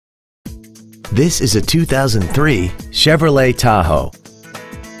This is a 2003 Chevrolet Tahoe.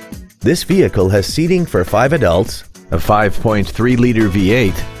 This vehicle has seating for 5 adults, a 5.3-liter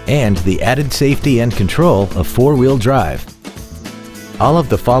V8, and the added safety and control of 4-wheel drive. All of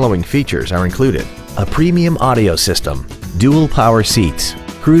the following features are included: a premium audio system, dual power seats,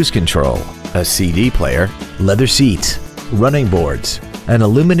 cruise control, a CD player, leather seats, running boards, an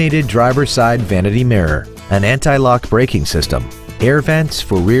illuminated driver's side vanity mirror, an anti-lock braking system, air vents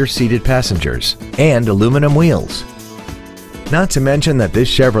for rear-seated passengers, and aluminum wheels. Not to mention that this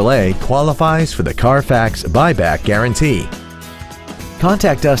Chevrolet qualifies for the Carfax buyback guarantee.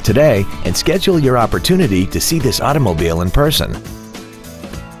 Contact us today and schedule your opportunity to see this automobile in person.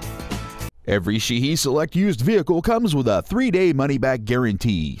 Every Sheehy Select used vehicle comes with a 3-day money-back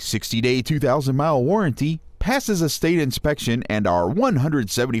guarantee, 60-day 2,000-mile warranty, passes a state inspection and our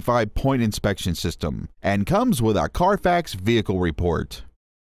 175-point inspection system, and comes with a Carfax vehicle report.